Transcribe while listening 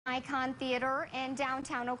Micon Theater in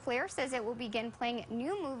downtown Eau Claire says it will begin playing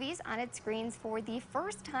new movies on its screens for the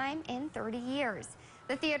first time in 30 years.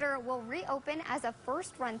 The theater will reopen as a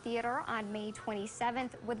first-run theater on May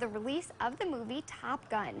 27th with the release of the movie Top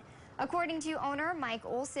Gun. According to owner Mike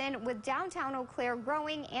Olson, with downtown Eau Claire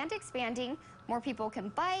growing and expanding, more people can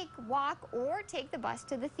bike, walk, or take the bus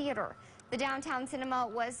to the theater. The downtown cinema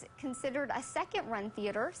was considered a second-run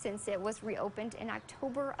theater since it was reopened in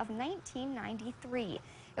October of 1993.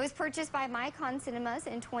 It was purchased by Micon Cinemas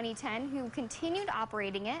in 2010, who continued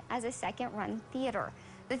operating it as a second-run theater.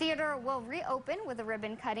 The theater will reopen with a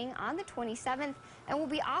ribbon cutting on the 27th and will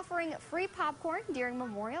be offering free popcorn during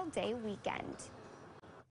Memorial Day weekend.